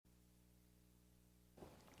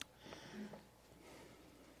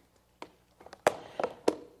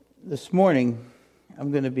This morning,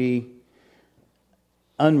 I'm going to be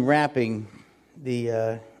unwrapping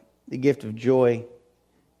the gift of joy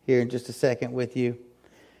here in just a second with you.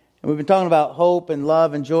 And we've been talking about hope and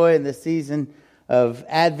love and joy in this season of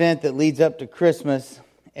Advent that leads up to Christmas.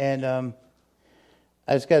 And I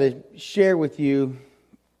just got to share with you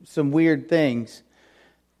some weird things.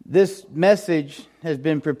 This message has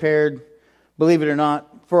been prepared, believe it or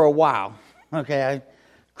not, for a while. Okay,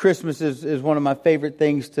 Christmas is one of my favorite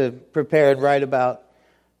things to prepare and write about.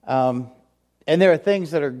 And there are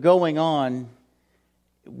things that are going on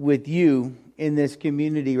with you in this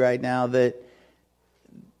community right now that,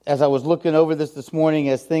 as I was looking over this morning,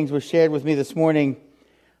 as things were shared with me this morning,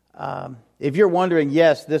 if you're wondering,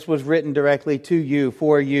 yes, this was written directly to you,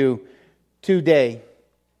 for you, today.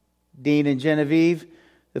 Dean and Genevieve,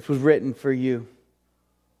 this was written for you.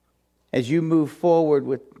 As you move forward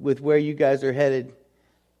with where you guys are headed,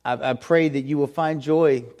 I pray that you will find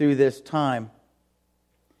joy through this time.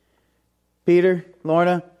 Peter,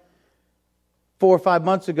 Lorna, 4 or 5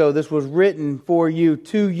 months ago, this was written for you,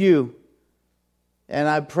 to you. And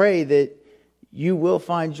I pray that you will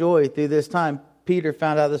find joy through this time. Peter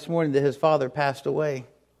found out this morning that his father passed away.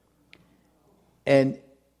 And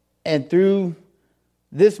through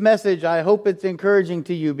this message, I hope it's encouraging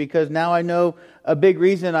to you, because now I know a big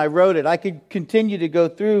reason I wrote it. I could continue to go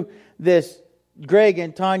through this. Greg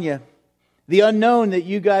and Tanya, the unknown that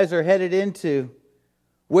you guys are headed into,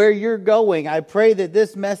 where you're going, I pray that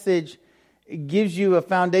this message gives you a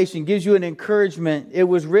foundation, gives you an encouragement. It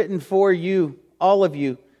was written for you, all of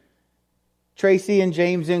you, Tracy and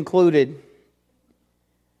James included.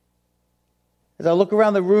 As I look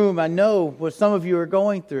around the room, I know what some of you are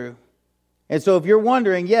going through. And so if you're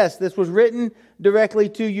wondering, yes, this was written directly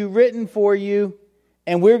to you, written for you,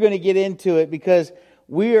 and we're going to get into it because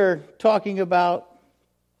we are talking about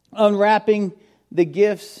unwrapping the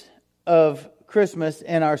gifts of Christmas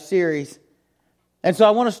in our series. And so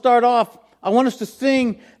I want to start off, I want us to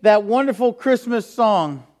sing that wonderful Christmas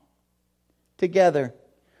song together.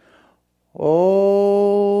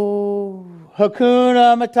 Oh,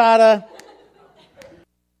 Hakuna Matata.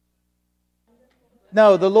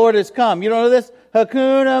 No, the Lord has come. You don't know this?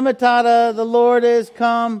 Hakuna Matata, the Lord has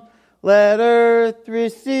come. Let earth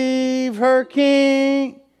receive her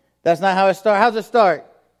King. That's not how it starts. How's it start?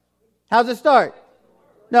 How's it start?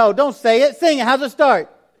 No, don't say it. Sing it. How's it start?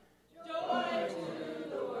 Joy to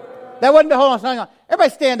the world. That wasn't the whole song. Hang on. Everybody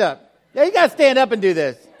stand up. Yeah, you got to stand up and do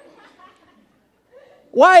this.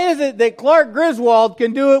 Why is it that Clark Griswold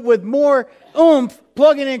can do it with more oomph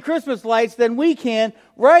plugging in Christmas lights than we can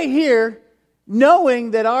right here, knowing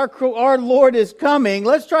that our Lord is coming?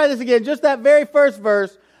 Let's try this again. Just that very first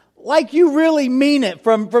verse. Like you really mean it,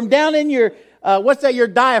 from down in your, what's that, your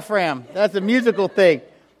diaphragm. That's a musical thing.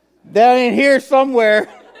 Down in here somewhere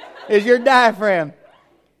is your diaphragm.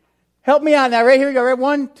 Help me out now. Right here we go. Right,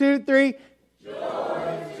 1, 2, 3.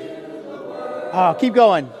 Oh, keep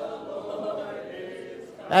going.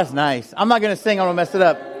 That's nice. I'm not going to sing. I'm going to mess it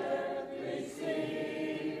up.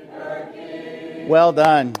 Well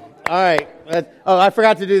done. All right. I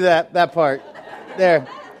forgot to do that part. There.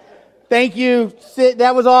 Thank you.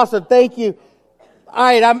 That was awesome. Thank you. All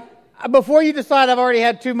right. Before you decide I've already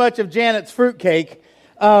had too much of Janet's fruitcake,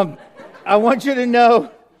 I want you to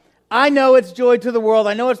know, I know it's joy to the world.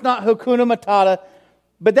 I know it's not Hakuna Matata,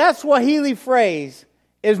 but that Swahili phrase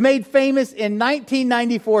is made famous in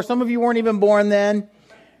 1994. Some of you weren't even born then.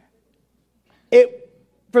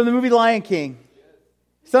 From the movie Lion King.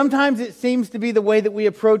 Sometimes it seems to be the way that we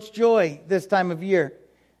approach joy this time of year.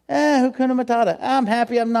 Hakuna Matata. I'm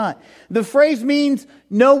happy I'm not. The phrase means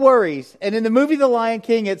no worries. And in the movie The Lion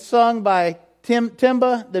King, it's sung by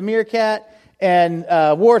Timba, the meerkat, and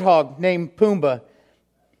a warthog named Pumbaa.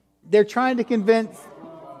 They're trying to convince...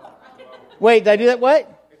 Wait, did I do that?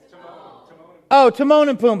 What? It's Timon. Timon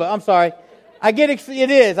and Pumbaa. I'm sorry.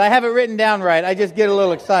 It is. I have it written down right. I just get a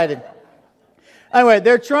little excited. Anyway,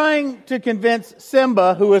 they're trying to convince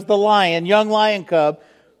Simba, who is the lion, young lion cub,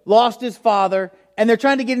 lost his father, and they're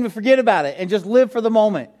trying to get him to forget about it and just live for the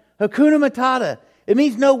moment. Hakuna Matata. It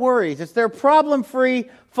means no worries. It's their problem-free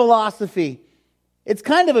philosophy. It's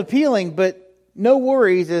kind of appealing, but no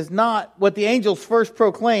worries is not what the angels first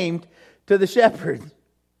proclaimed to the shepherds.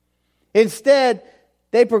 Instead,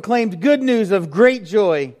 they proclaimed good news of great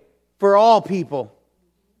joy for all people.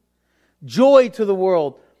 Joy to the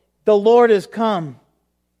world. The Lord has come.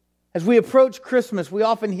 As we approach Christmas, we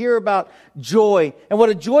often hear about joy and what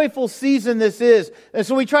a joyful season this is. And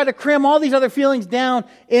so we try to cram all these other feelings down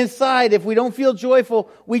inside. If we don't feel joyful,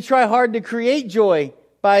 we try hard to create joy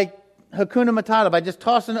by Hakuna Matata, by just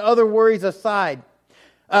tossing other worries aside.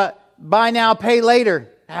 Buy now, pay later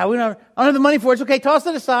I don't have the money for it. It's okay. Toss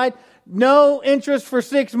it aside. No interest for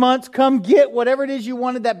 6 months. Come get whatever it is you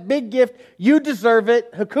wanted. That big gift. You deserve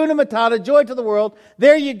it. Hakuna Matata. Joy to the world.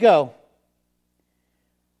 There you go.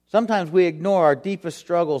 Sometimes we ignore our deepest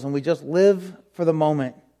struggles and we just live for the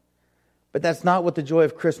moment. But that's not what the joy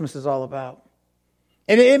of Christmas is all about.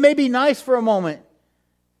 And it may be nice for a moment,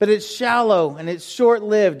 but it's shallow and it's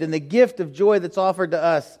short-lived. And the gift of joy that's offered to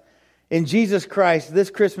us in Jesus Christ this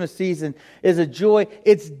Christmas season is a joy.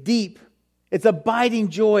 It's deep. It's abiding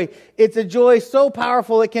joy. It's a joy so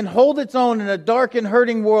powerful it can hold its own in a dark and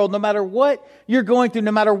hurting world, no matter what you're going through,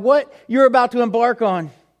 no matter what you're about to embark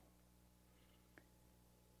on.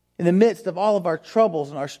 In the midst of all of our troubles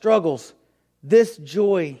and our struggles, this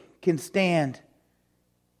joy can stand.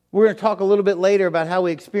 We're going to talk a little bit later about how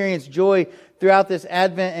we experience joy throughout this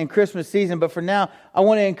Advent and Christmas season. But for now, I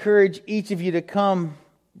want to encourage each of you to come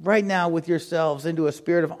right now with yourselves into a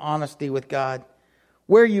spirit of honesty with God,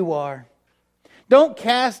 where you are. Don't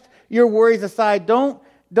cast your worries aside.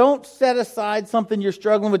 Don't set aside something you're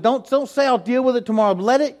struggling with. Don't say, I'll deal with it tomorrow.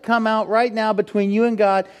 Let it come out right now between you and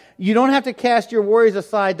God. You don't have to cast your worries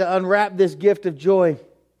aside to unwrap this gift of joy.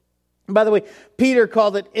 And by the way, Peter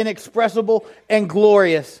called it inexpressible and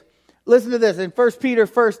glorious. Listen to this. In 1 Peter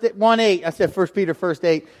 1:8, I said 1 Peter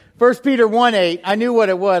 1:8. 1 Peter 1:8, I knew what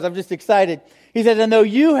it was. I'm just excited. He says, and though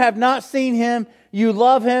you have not seen him, you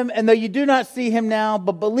love him. And though you do not see him now,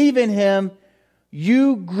 but believe in him,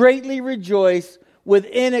 you greatly rejoice with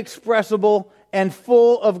inexpressible and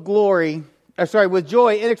full of glory. With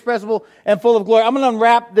joy, inexpressible and full of glory. I'm going to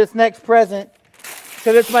unwrap this next present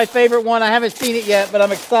because it's my favorite one. I haven't seen it yet, but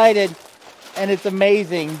I'm excited and it's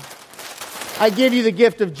amazing. I give you the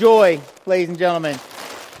gift of joy, ladies and gentlemen.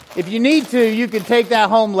 If you need to, you can take that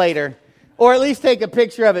home later or at least take a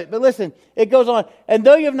picture of it. But listen, it goes on. And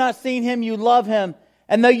though you have not seen him, you love him.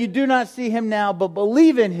 And though you do not see him now, but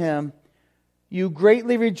believe in him, you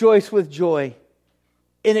greatly rejoice with joy,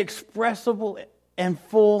 inexpressible and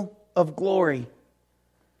full of glory.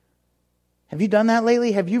 Have you done that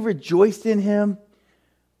lately? Have you rejoiced in him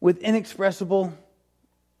with inexpressible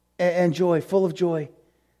and joy, full of joy?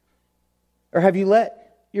 Or have you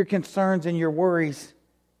let your concerns and your worries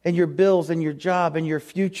and your bills and your job and your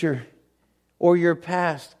future or your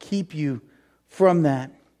past keep you from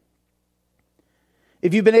that?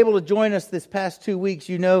 If you've been able to join us this past 2 weeks,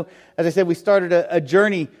 you know, as I said, we started a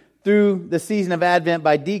journey through the season of Advent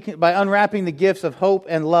by unwrapping the gifts of hope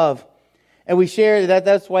and love. And we shared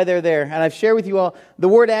that's why they're there. And I've shared with you all, the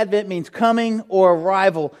word Advent means coming or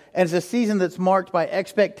arrival. And it's a season that's marked by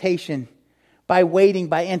expectation, by waiting,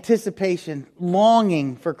 by anticipation,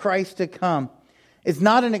 longing for Christ to come. It's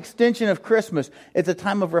not an extension of Christmas. It's a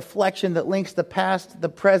time of reflection that links the past, the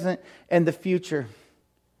present, and the future.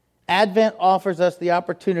 Advent offers us the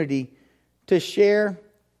opportunity to share,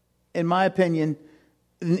 in my opinion,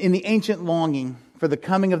 in the ancient longing for the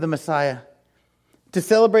coming of the Messiah, to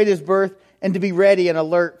celebrate his birth and to be ready and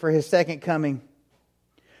alert for his second coming.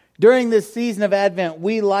 During this season of Advent,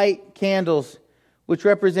 we light candles which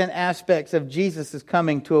represent aspects of Jesus'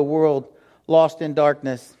 coming to a world lost in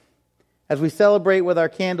darkness. As we celebrate with our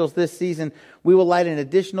candles this season, we will light an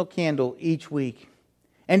additional candle each week.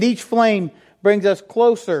 And each flame brings us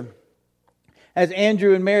closer. As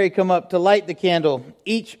Andrew and Mary come up to light the candle,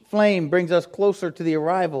 each flame brings us closer to the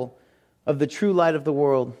arrival of the true light of the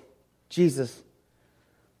world, Jesus,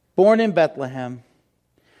 born in Bethlehem.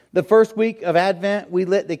 The first week of Advent, we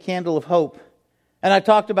lit the candle of hope. And I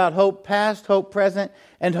talked about hope past, hope present,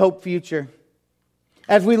 and hope future.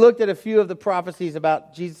 As we looked at a few of the prophecies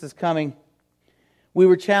about Jesus' coming, we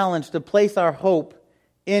were challenged to place our hope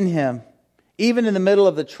in him, even in the middle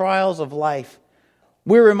of the trials of life.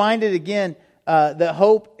 We're reminded again that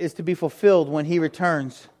hope is to be fulfilled when he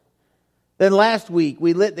returns. Then last week,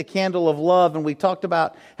 we lit the candle of love and we talked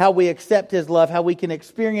about how we accept his love, how we can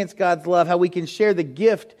experience God's love, how we can share the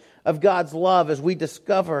gift of God's love as we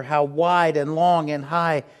discover how wide and long and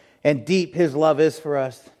high and deep his love is for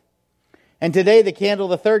us. And today,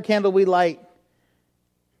 the third candle we light,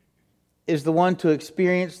 is the one to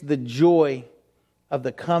experience the joy of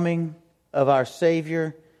the coming of our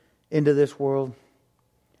Savior into this world.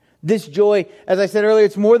 This joy, as I said earlier,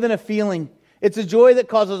 it's more than a feeling. It's a joy that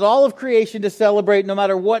causes all of creation to celebrate no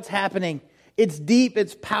matter what's happening. It's deep,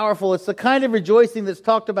 it's powerful. It's the kind of rejoicing that's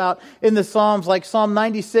talked about in the Psalms, like Psalm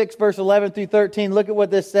 96, verse 11 through 13. Look at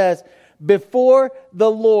what this says. Before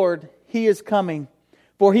the Lord, he is coming,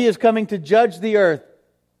 for he is coming to judge the earth.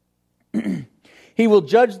 He will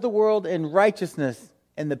judge the world in righteousness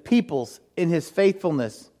and the peoples in his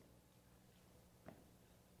faithfulness.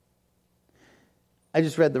 I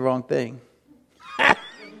just read the wrong thing.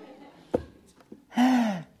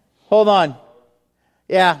 Hold on.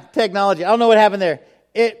 Yeah, technology. I don't know what happened there.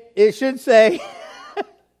 It should say,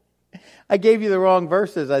 I gave you the wrong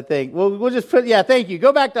verses, I think. We'll just put, thank you.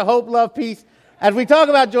 Go back to hope, love, peace. As we talk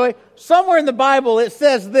about joy, somewhere in the Bible it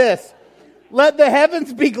says this: let the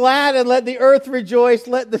heavens be glad and let the earth rejoice.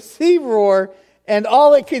 Let the sea roar and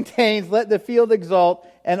all it contains. Let the field exult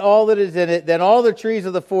and all that is in it. Then all the trees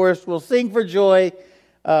of the forest will sing for joy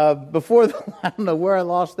before the, I don't know where I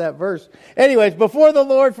lost that verse. Anyways, before the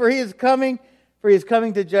Lord, for he is coming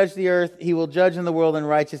to judge the earth. He will judge in the world in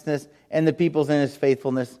righteousness and the peoples in his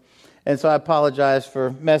faithfulness. And so I apologize for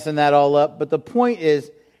messing that all up. But the point is,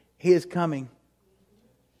 he is coming.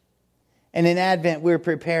 And in Advent, we're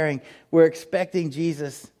preparing. We're expecting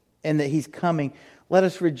Jesus and that he's coming. Let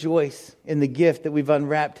us rejoice in the gift that we've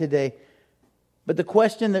unwrapped today. But the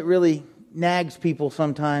question that really nags people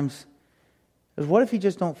sometimes is, what if you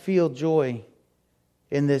just don't feel joy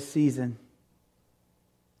in this season?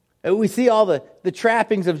 We see all the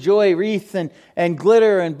trappings of joy, wreaths and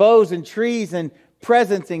glitter and bows and trees and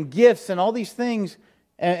presents and gifts and all these things.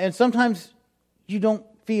 And sometimes you don't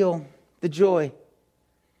feel the joy.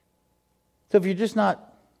 So if you're just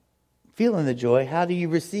not feeling the joy, how do you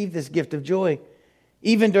receive this gift of joy?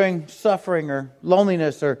 Even during suffering or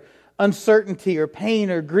loneliness or uncertainty or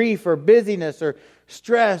pain or grief or busyness or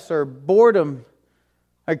stress or boredom.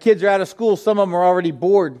 Our kids are out of school. Some of them are already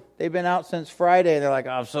bored. They've been out since Friday and they're like,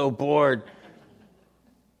 oh, I'm so bored.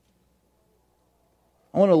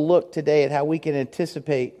 I want to look today at how we can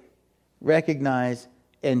anticipate, recognize,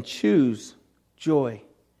 and choose joy.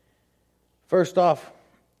 First off,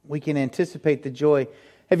 we can anticipate the joy.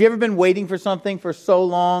 Have you ever been waiting for something for so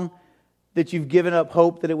long that you've given up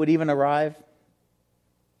hope that it would even arrive?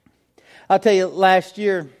 I'll tell you, last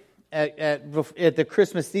year at the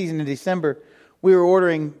Christmas season in December, we were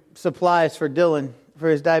ordering supplies for Dylan for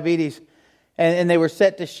his diabetes, and they were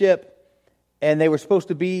set to ship, and they were supposed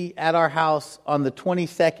to be at our house on the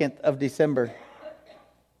 22nd of December.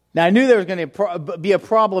 Now, I knew there was going to be a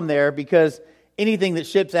problem there because anything that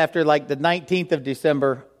ships after like the 19th of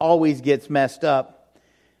December always gets messed up.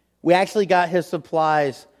 We actually got his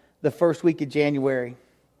supplies the first week of January.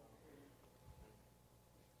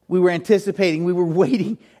 We were anticipating, we were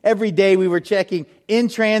waiting. Every day we were checking, in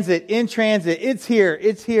transit, it's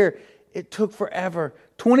here. It took forever.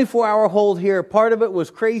 24-hour hold here. Part of it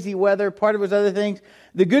was crazy weather. Part of it was other things.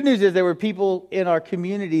 The good news is there were people in our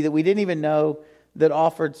community that we didn't even know that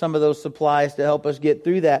offered some of those supplies to help us get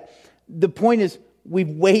through that. The point is, we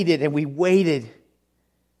waited and we waited.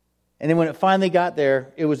 And then when it finally got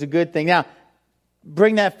there, it was a good thing. Now,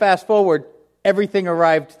 bring that fast forward. Everything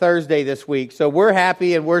arrived Thursday this week. So we're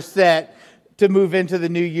happy and we're set to move into the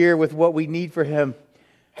new year with what we need for him.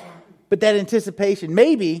 But that anticipation,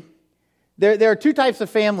 maybe, there are two types of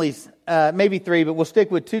families, maybe three, but we'll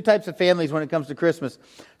stick with two types of families when it comes to Christmas.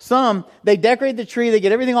 Some, they decorate the tree, they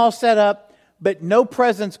get everything all set up, but no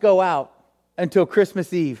presents go out until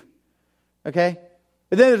Christmas Eve. Okay?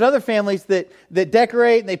 But then there's other families that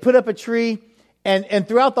decorate and they put up a tree, and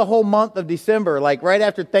throughout the whole month of December, like right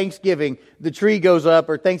after Thanksgiving, the tree goes up,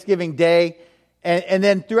 or Thanksgiving Day, and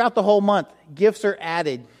then throughout the whole month, gifts are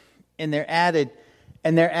added, and they're added,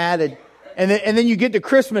 and they're added. And then you get to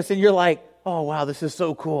Christmas and you're like, oh wow, this is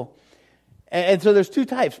so cool. And so there's two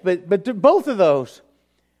types, but both of those,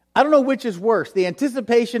 I don't know which is worse. The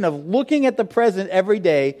anticipation of looking at the present every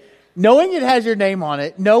day, knowing it has your name on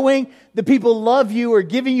it, knowing the people love you or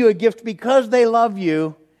giving you a gift because they love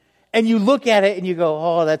you, and you look at it and you go,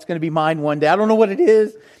 oh, that's going to be mine one day. I don't know what it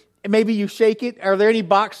is. And maybe you shake it. Are there any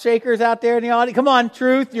box shakers out there in the audience? Come on,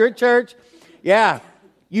 Truth, you're at church. Yeah.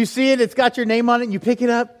 You see it, it's got your name on it, and you pick it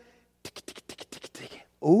up.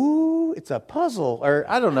 Ooh, it's a puzzle. Or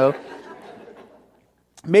I don't know.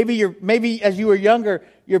 Maybe as you were younger,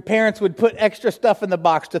 your parents would put extra stuff in the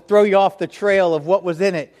box to throw you off the trail of what was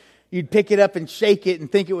in it. You'd pick it up and shake it and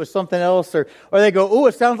think it was something else. Or they go, oh,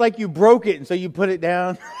 it sounds like you broke it. And so you put it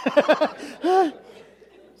down.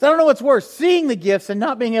 So I don't know what's worse, seeing the gifts and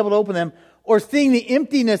not being able to open them, or seeing the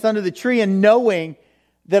emptiness under the tree and knowing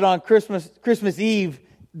that on Christmas Eve,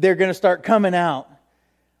 they're going to start coming out.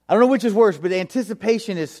 I don't know which is worse, but the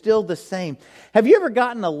anticipation is still the same. Have you ever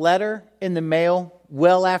gotten a letter in the mail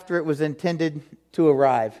well after it was intended to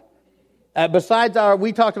arrive? Besides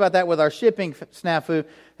we talked about that with our shipping snafu.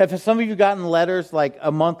 Have some of you gotten letters like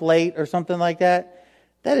a month late or something like that?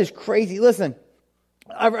 That is crazy. Listen,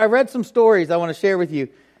 I read some stories I want to share with you.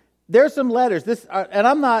 There's some letters. And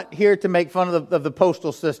I'm not here to make fun of the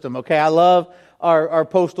postal system, okay? I love our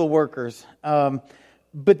postal workers.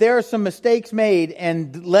 But there are some mistakes made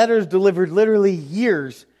and letters delivered literally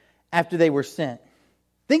years after they were sent.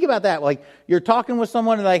 Think about that. Like, you're talking with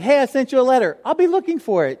someone and like, hey, I sent you a letter. I'll be looking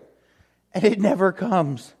for it. And it never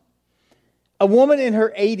comes. A woman in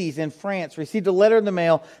her 80s in France received a letter in the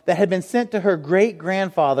mail that had been sent to her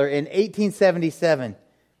great-grandfather in 1877.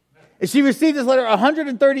 And she received this letter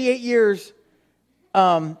 138 years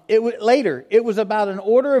later. It was about an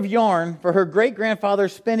order of yarn for her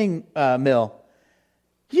great-grandfather's spinning mill.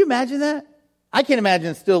 Can you imagine that? I can't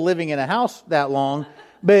imagine still living in a house that long,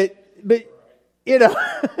 but you know,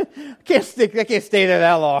 I can't stay there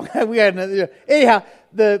that long. We had anyhow.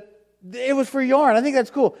 It was for yarn. I think that's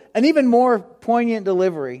cool. An even more poignant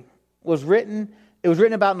delivery was written. It was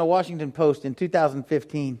written about in the Washington Post in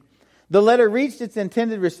 2015. The letter reached its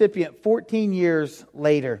intended recipient 14 years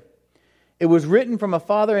later. It was written from a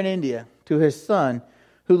father in India to his son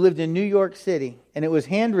who lived in New York City, and it was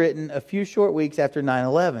handwritten a few short weeks after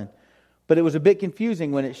 9/11. But it was a bit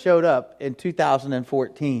confusing when it showed up in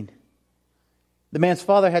 2014. The man's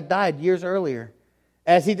father had died years earlier.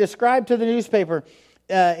 As he described to the newspaper,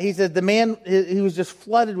 he said the man, he was just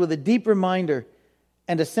flooded with a deep reminder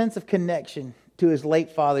and a sense of connection to his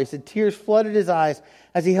late father. He said tears flooded his eyes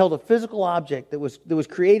as he held a physical object that was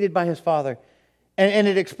created by his father. And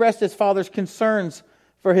it expressed his father's concerns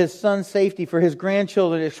for his son's safety, for his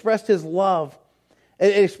grandchildren. It expressed his love.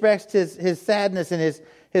 It expressed his sadness and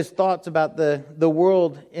his thoughts about the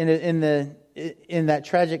world in that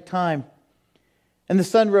tragic time. And the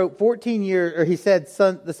son wrote 14 years, or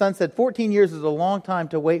the son said, 14 years is a long time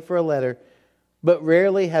to wait for a letter, but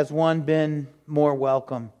rarely has one been more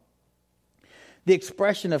welcome. The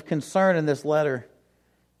expression of concern in this letter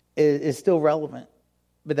is still relevant,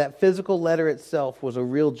 but that physical letter itself was a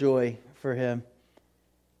real joy for him.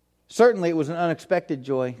 Certainly it was an unexpected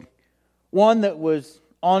joy, one that was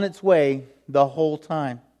on its way the whole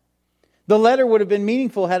time. The letter would have been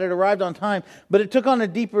meaningful had it arrived on time, but it took on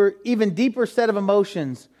even deeper set of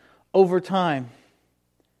emotions over time.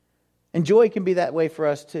 And joy can be that way for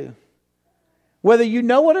us too. Whether you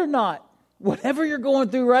know it or not, whatever you're going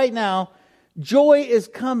through right now, joy is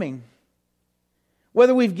coming.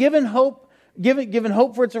 Whether we've given hope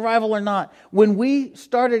for its arrival or not. When we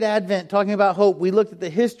started Advent talking about hope, we looked at the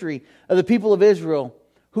history of the people of Israel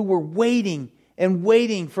who were waiting and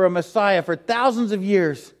waiting for a Messiah for thousands of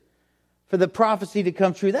years for the prophecy to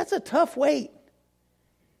come true. That's a tough wait.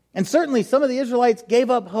 And certainly some of the Israelites gave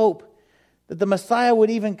up hope that the Messiah would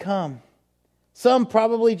even come. Some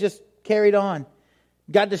probably just carried on,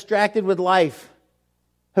 got distracted with life.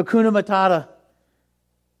 Hakuna Matata.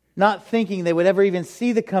 Not thinking they would ever even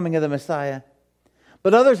see the coming of the Messiah.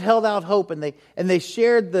 But others held out hope and they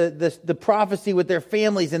shared the prophecy with their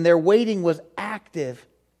families, and their waiting was active.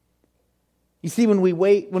 You see, when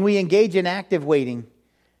we engage in active waiting,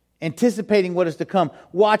 anticipating what is to come,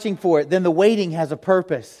 watching for it, then the waiting has a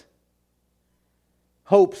purpose.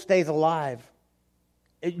 Hope stays alive.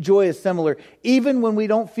 Joy is similar. Even when we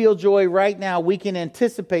don't feel joy right now, we can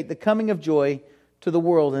anticipate the coming of joy to the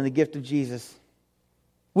world and the gift of Jesus.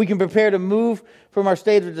 We can prepare to move from our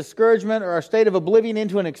state of discouragement or our state of oblivion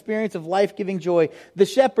into an experience of life-giving joy. The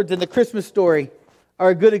shepherds in the Christmas story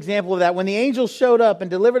are a good example of that. When the angels showed up and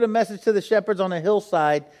delivered a message to the shepherds on a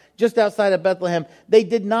hillside just outside of Bethlehem, they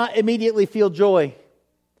did not immediately feel joy.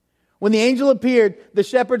 When the angel appeared, the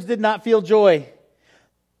shepherds did not feel joy.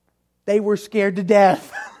 They were scared to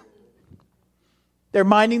death. They're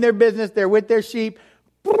minding their business. They're with their sheep.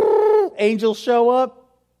 Angels show up.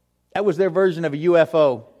 That was their version of a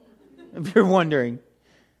UFO, if you're wondering.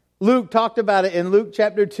 Luke talked about it in Luke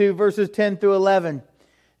chapter 2, verses 10 through 11.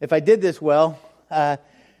 If I did this well.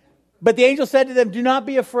 But the angel said to them, "Do not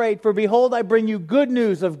be afraid, for behold, I bring you good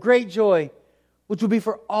news of great joy, which will be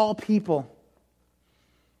for all people.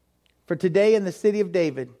 For today in the city of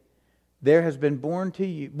David, there has been born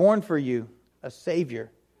for you a Savior,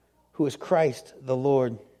 who is Christ the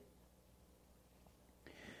Lord."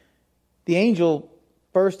 The angel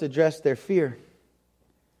first addressed their fear.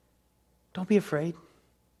 Don't be afraid.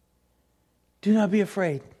 Do not be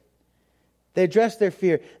afraid. They addressed their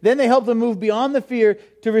fear. Then they helped them move beyond the fear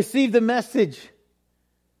to receive the message.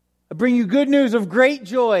 I bring you good news of great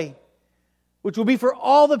joy, which will be for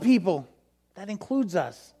all the people. That includes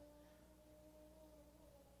us.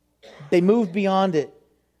 They moved beyond it.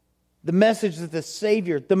 The message that the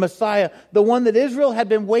Savior, the Messiah, the one that Israel had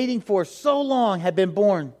been waiting for so long, had been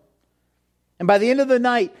born. And by the end of the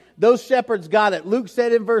night, those shepherds got it. Luke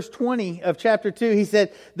said in verse 20 of chapter 2, he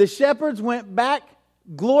said, the shepherds went back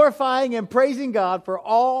glorifying and praising God for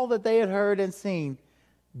all that they had heard and seen,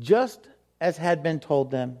 just as had been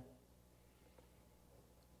told them.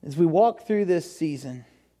 As we walk through this season,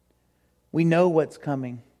 we know what's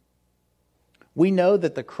coming. We know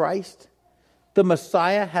that the Christ, The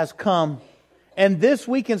Messiah has come. And this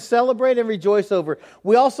we can celebrate and rejoice over.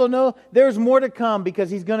 We also know there's more to come because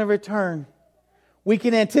He's going to return. We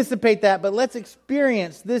can anticipate that, but let's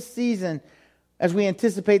experience this season as we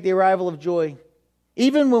anticipate the arrival of joy.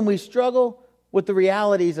 Even when we struggle with the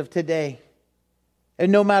realities of today.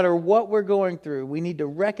 And no matter what we're going through, we need to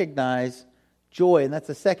recognize joy. And that's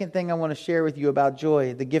the second thing I want to share with you about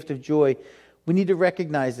joy, the gift of joy. We need to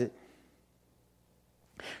recognize it.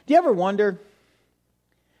 Do you ever wonder,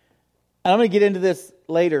 and I'm going to get into this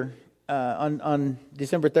later on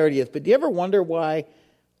December 30th, but do you ever wonder why,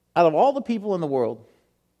 out of all the people in the world,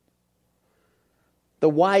 the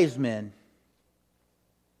wise men,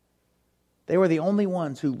 they were the only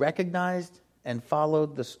ones who recognized and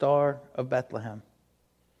followed the Star of Bethlehem?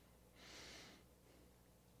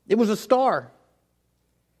 It was a star.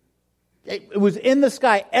 It was in the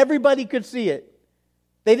sky. Everybody could see it.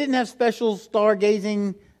 They didn't have special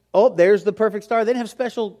stargazing. Oh, there's the perfect star. They didn't have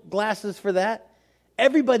special glasses for that.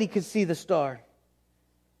 Everybody could see the star.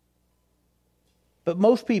 But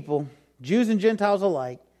most people, Jews and Gentiles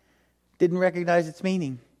alike, didn't recognize its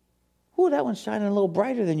meaning. Ooh, that one's shining a little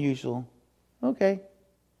brighter than usual. Okay.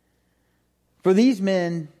 For these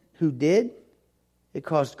men who did, it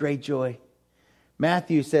caused great joy.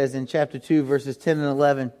 Matthew says in chapter 2, verses 10 and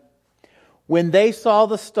 11, when they saw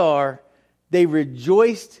the star, they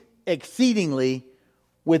rejoiced exceedingly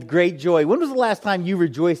with great joy. When was the last time you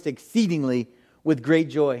rejoiced exceedingly with great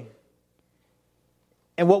joy?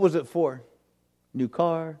 And what was it for? New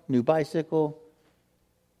car, new bicycle,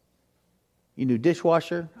 your new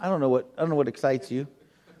dishwasher. I don't know what excites you.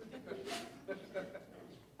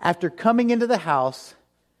 After coming into the house,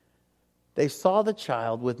 they saw the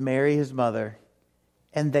child with Mary, his mother,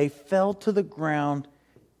 and they fell to the ground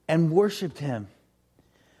and worshipped him.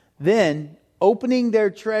 Then, opening their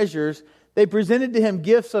treasures, they presented to him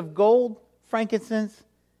gifts of gold, frankincense,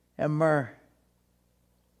 and myrrh.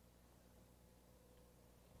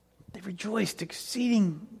 They rejoiced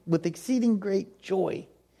with exceeding great joy.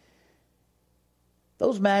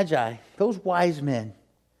 Those magi, those wise men,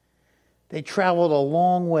 they traveled a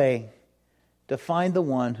long way to find the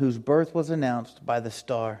one whose birth was announced by the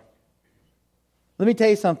star. Let me tell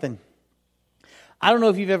you something. I don't know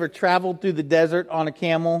if you've ever traveled through the desert on a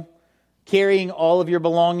camel, carrying all of your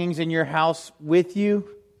belongings in your house with you.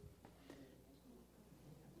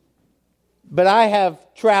 But I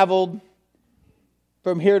have traveled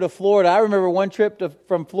from here to Florida. I remember one trip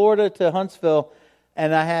from Florida to Huntsville,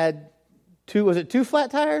 and I had two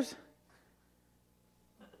flat tires?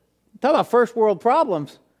 Talk about first world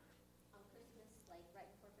problems.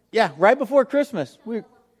 Yeah, right before Christmas.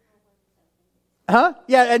 Yeah,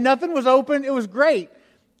 and nothing was open. It was great.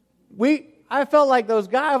 I felt like those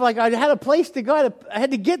guys. Like I had a place to go. I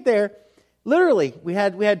had to get there. Literally, we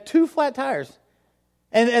had two flat tires,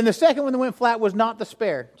 and the second one that went flat was not the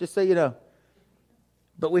spare. Just so you know.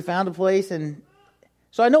 But we found a place, and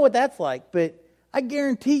so I know what that's like. But I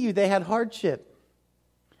guarantee you, they had hardship.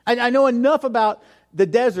 I know enough about the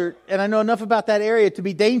desert, and I know enough about that area to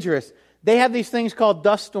be dangerous. They have these things called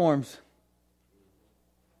dust storms.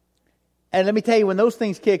 And let me tell you, when those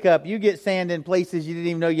things kick up, you get sand in places you didn't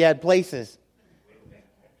even know you had places.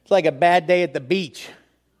 It's like a bad day at the beach.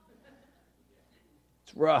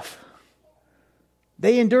 It's rough.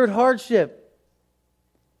 They endured hardship.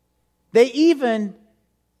 They even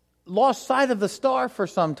lost sight of the star for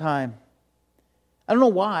some time. I don't know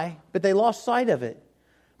why, but they lost sight of it.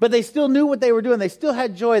 But they still knew what they were doing. They still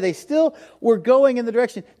had joy. They still were going in the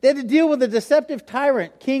direction. They had to deal with a deceptive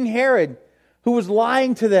tyrant, King Herod, who was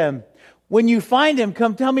lying to them. When you find him,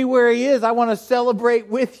 come tell me where he is. I want to celebrate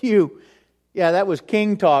with you. Yeah, that was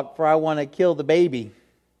king talk for I want to kill the baby.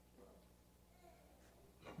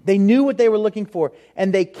 They knew what they were looking for,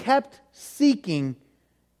 and they kept seeking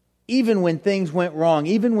even when things went wrong,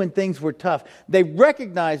 even when things were tough. They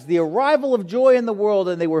recognized the arrival of joy in the world,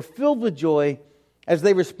 and they were filled with joy as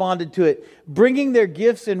they responded to it, bringing their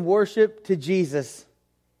gifts in worship to Jesus.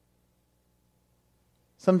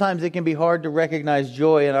 Sometimes it can be hard to recognize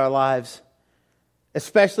joy in our lives,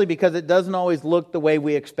 especially because it doesn't always look the way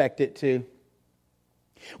we expect it to.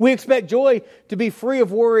 We expect joy to be free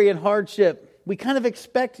of worry and hardship. We kind of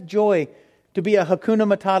expect joy to be a Hakuna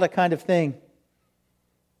Matata kind of thing.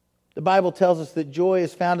 The Bible tells us that joy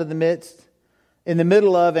is found in the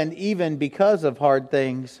middle of, and even because of hard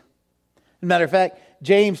things. As a matter of fact,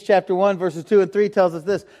 James chapter 1, verses 2 and 3 tells us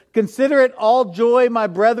this. Consider it all joy, my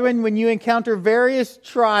brethren, when you encounter various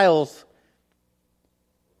trials.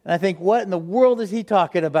 And I think, what in the world is he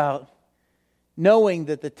talking about? Knowing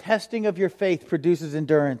that the testing of your faith produces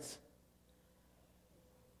endurance.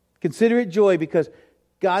 Consider it joy because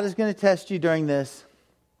God is going to test you during this.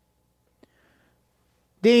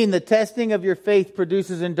 Dean, the testing of your faith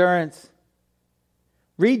produces endurance.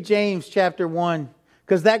 Read James chapter 1,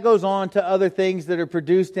 because that goes on to other things that are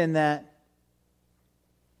produced in that.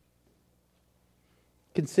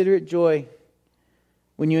 Consider it joy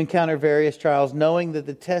when you encounter various trials, knowing that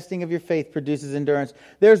the testing of your faith produces endurance.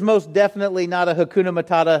 There's most definitely not a Hakuna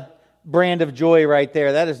Matata brand of joy right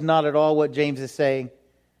there. That is not at all what James is saying.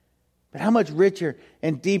 But how much richer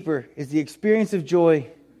and deeper is the experience of joy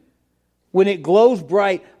when it glows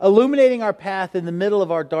bright, illuminating our path in the middle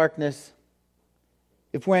of our darkness.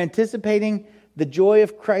 If we're anticipating the joy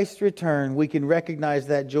of Christ's return, we can recognize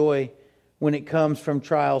that joy when it comes from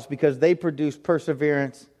trials, because they produce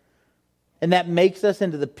perseverance. And that makes us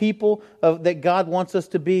into the people that God wants us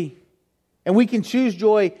to be. And we can choose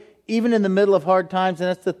joy even in the middle of hard times. And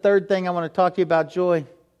that's the third thing I want to talk to you about joy.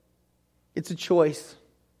 It's a choice.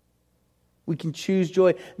 We can choose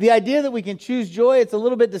joy. The idea that we can choose joy, it's a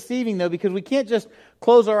little bit deceiving though, because we can't just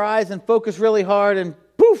close our eyes and focus really hard and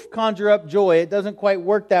poof, conjure up joy. It doesn't quite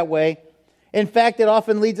work that way. In fact, it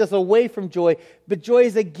often leads us away from joy. But joy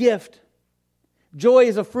is a gift. Joy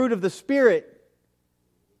is a fruit of the Spirit.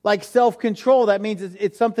 Like self-control, that means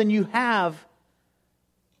it's something you have.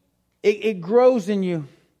 It grows in you.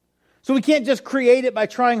 So we can't just create it by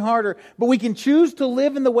trying harder, but we can choose to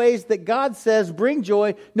live in the ways that God says bring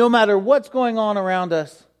joy no matter what's going on around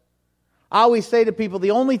us. I always say to people, the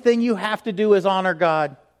only thing you have to do is honor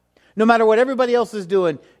God. No matter what everybody else is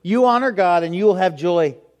doing, you honor God and you will have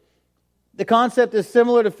joy. The concept is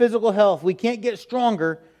similar to physical health. We can't get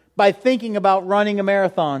stronger by thinking about running a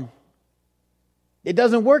marathon. It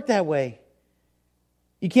doesn't work that way.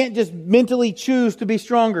 You can't just mentally choose to be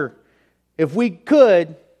stronger. If we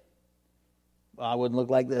could, well, I wouldn't look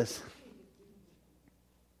like this.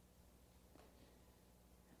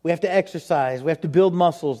 We have to exercise. We have to build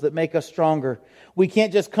muscles that make us stronger. We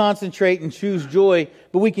can't just concentrate and choose joy,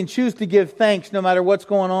 but we can choose to give thanks no matter what's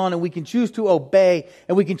going on, and we can choose to obey,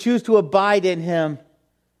 and we can choose to abide in Him.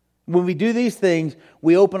 When we do these things,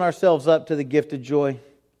 we open ourselves up to the gift of joy.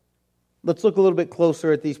 Let's look a little bit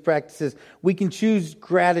closer at these practices. We can choose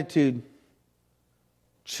gratitude.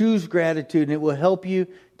 Choose gratitude, and it will help you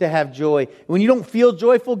to have joy. When you don't feel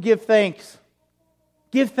joyful, give thanks.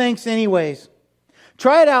 Give thanks anyways.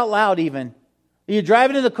 Try it out loud even. You're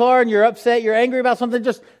driving in the car and you're upset, you're angry about something,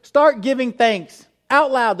 just start giving thanks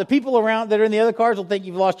out loud. The people around that are in the other cars will think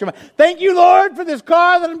you've lost your mind. Thank you, Lord, for this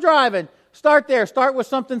car that I'm driving. Start there. Start with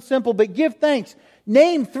something simple, but give thanks.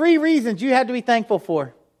 Name 3 reasons you had to be thankful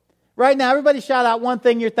for. Right now, everybody shout out one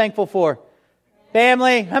thing you're thankful for.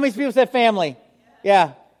 Family. How many people said family?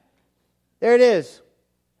 Yeah. There it is.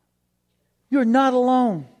 You're not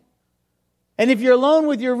alone. And if you're alone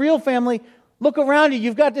with your real family, look around you.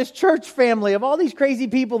 You've got this church family of all these crazy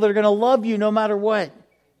people that are going to love you no matter what.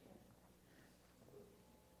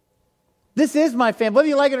 This is my family. Whether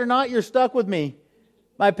you like it or not, you're stuck with me.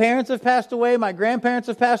 My parents have passed away. My grandparents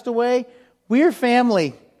have passed away. We're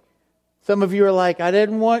family. Some of you are like, I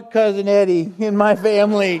didn't want Cousin Eddie in my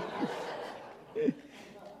family.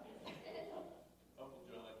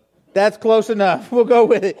 That's close enough. We'll go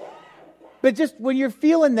with it. But just when you're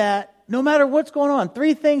feeling that, no matter what's going on,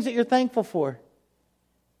 3 things that you're thankful for.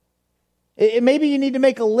 Maybe you need to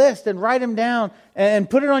make a list and write them down and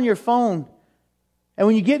put it on your phone. And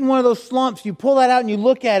when you get in one of those slumps, you pull that out and you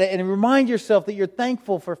look at it and remind yourself that you're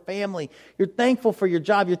thankful for family. You're thankful for your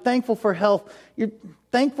job. You're thankful for health. You're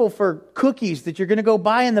thankful for cookies that you're going to go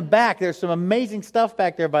buy in the back. There's some amazing stuff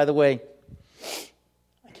back there, by the way.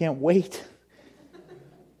 I can't wait.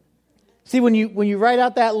 See, when you write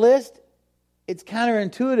out that list, it's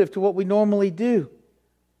counterintuitive to what we normally do.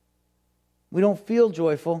 We don't feel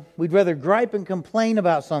joyful. We'd rather gripe and complain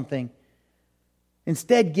about something.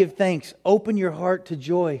 Instead, give thanks. Open your heart to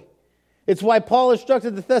joy. It's why Paul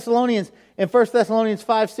instructed the Thessalonians in 1 Thessalonians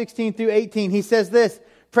 5:16 through 18. He says this.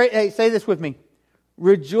 Say this with me.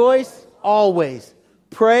 Rejoice always.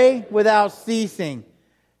 Pray without ceasing.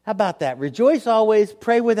 How about that? Rejoice always.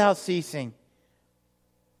 Pray without ceasing.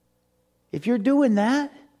 If you're doing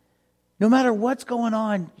that, no matter what's going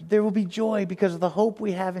on, there will be joy because of the hope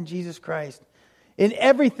we have in Jesus Christ. In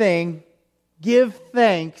everything, give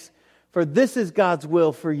thanks, for this is God's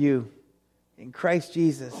will for you in Christ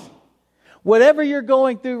Jesus. Whatever you're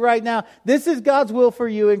going through right now, this is God's will for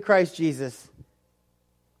you in Christ Jesus.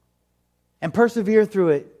 And persevere through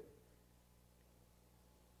it.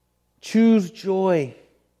 Choose joy.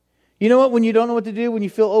 You know what? When you don't know what to do, when you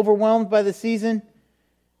feel overwhelmed by the season,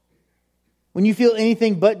 when you feel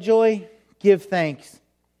anything but joy, give thanks.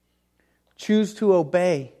 Choose to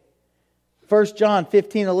obey. 1 John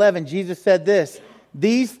 15:11, Jesus said this,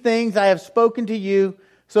 These things I have spoken to you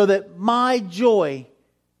so that my joy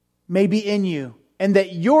may be in you and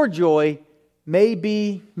that your joy may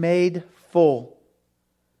be made full.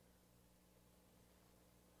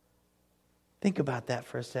 Think about that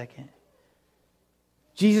for a second.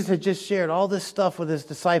 Jesus had just shared all this stuff with his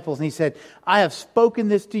disciples, and he said, I have spoken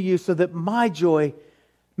this to you so that my joy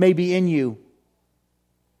may be in you.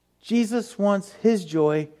 Jesus wants his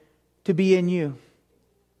joy to be in you,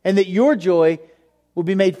 and that your joy will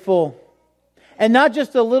be made full. And not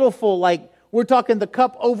just a little full, like we're talking the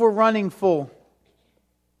cup overrunning full.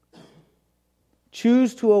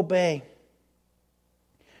 Choose to obey.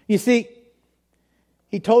 You see,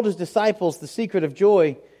 he told his disciples the secret of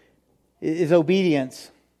joy is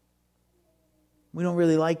obedience. We don't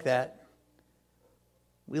really like that.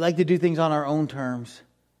 We like to do things on our own terms.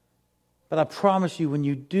 But I promise you, when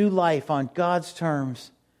you do life on God's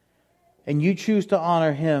terms and you choose to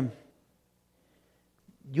honor Him,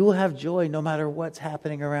 you will have joy no matter what's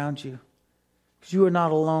happening around you. Because you are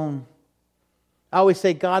not alone. I always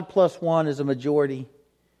say God plus one is a majority.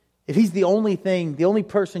 If He's the only thing, the only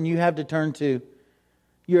person you have to turn to,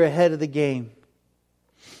 you're ahead of the game.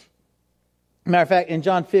 Matter of fact, in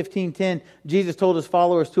John 15:10, Jesus told His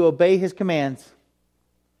followers to obey His commands.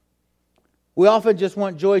 We often just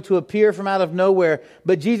want joy to appear from out of nowhere,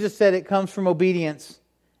 but Jesus said it comes from obedience.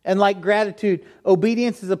 And like gratitude,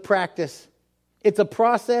 obedience is a practice. It's a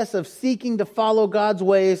process of seeking to follow God's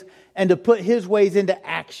ways and to put His ways into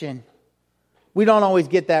action. We don't always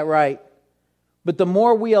get that right. But the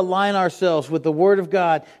more we align ourselves with the Word of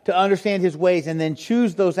God to understand His ways and then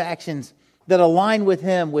choose those actions that align with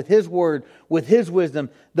Him, with His Word, with His wisdom,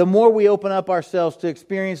 the more we open up ourselves to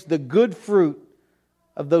experience the good fruit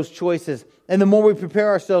of those choices. And the more we prepare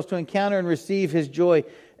ourselves to encounter and receive His joy,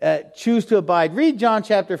 choose to abide. Read John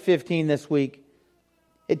chapter 15 this week.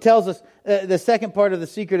 It tells us the second part of the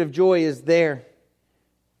secret of joy is there.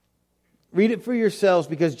 Read it for yourselves,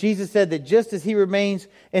 because Jesus said that just as He remains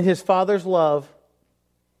in His Father's love,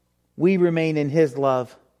 we remain in His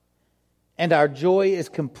love. And our joy is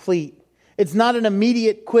complete. It's not an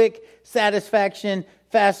immediate, quick satisfaction,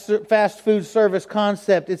 fast food service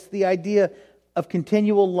concept. It's the idea of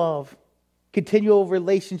continual love, continual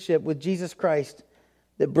relationship with Jesus Christ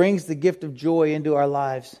that brings the gift of joy into our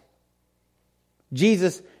lives.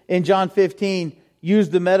 Jesus, in John 15,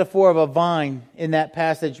 used the metaphor of a vine in that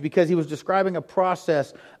passage because He was describing a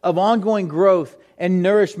process of ongoing growth and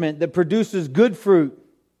nourishment that produces good fruit.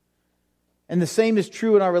 And the same is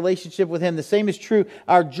true in our relationship with Him. The same is true.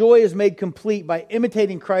 Our joy is made complete by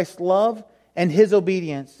imitating Christ's love and His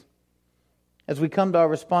obedience. As we come to our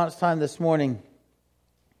response time this morning,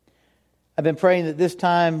 I've been praying that this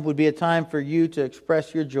time would be a time for you to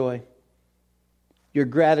express your joy, your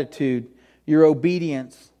gratitude, your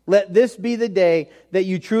obedience. Let this be the day that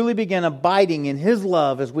you truly begin abiding in His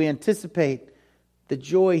love as we anticipate the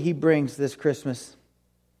joy He brings this Christmas.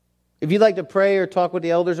 If you'd like to pray or talk with the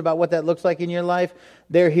elders about what that looks like in your life,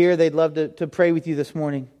 they're here. They'd love to pray with you this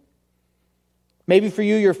morning. Maybe for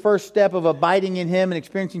you, your first step of abiding in Him and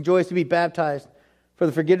experiencing joy is to be baptized for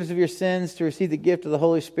the forgiveness of your sins, to receive the gift of the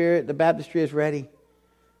Holy Spirit. The baptistry is ready.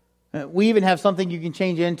 We even have something you can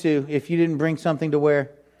change into if you didn't bring something to wear.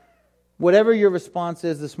 Whatever your response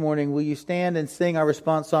is this morning, will you stand and sing our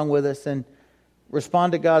response song with us and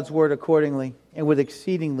respond to God's Word accordingly and with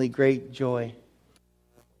exceedingly great joy?